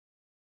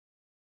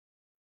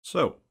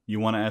So, you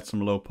want to add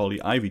some low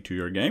poly ivy to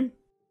your game?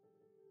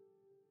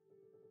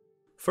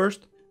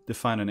 First,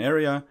 define an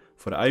area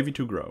for the ivy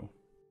to grow.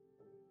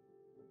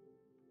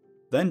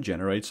 Then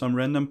generate some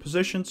random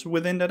positions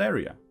within that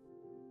area.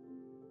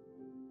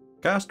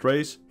 Cast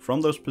rays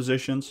from those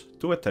positions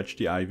to attach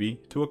the ivy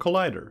to a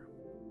collider.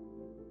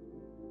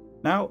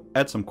 Now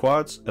add some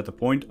quads at the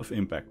point of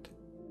impact.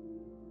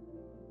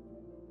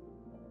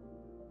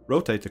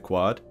 Rotate the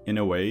quad in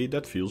a way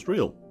that feels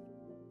real.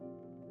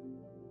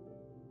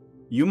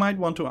 You might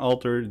want to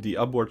alter the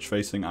upwards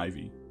facing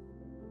ivy.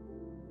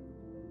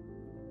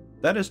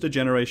 That is the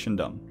generation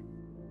done.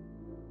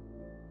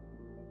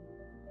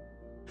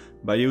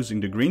 By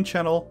using the green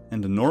channel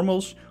and the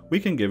normals, we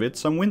can give it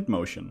some wind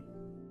motion.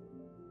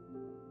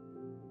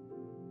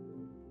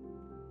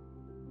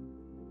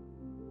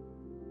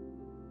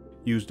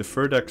 Use the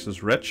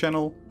vertex's red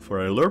channel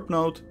for a lerp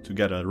node to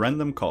get a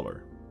random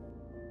color.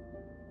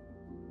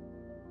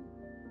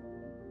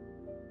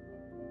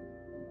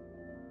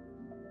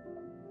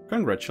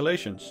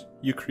 Congratulations,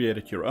 you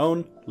created your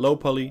own low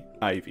poly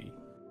ivy.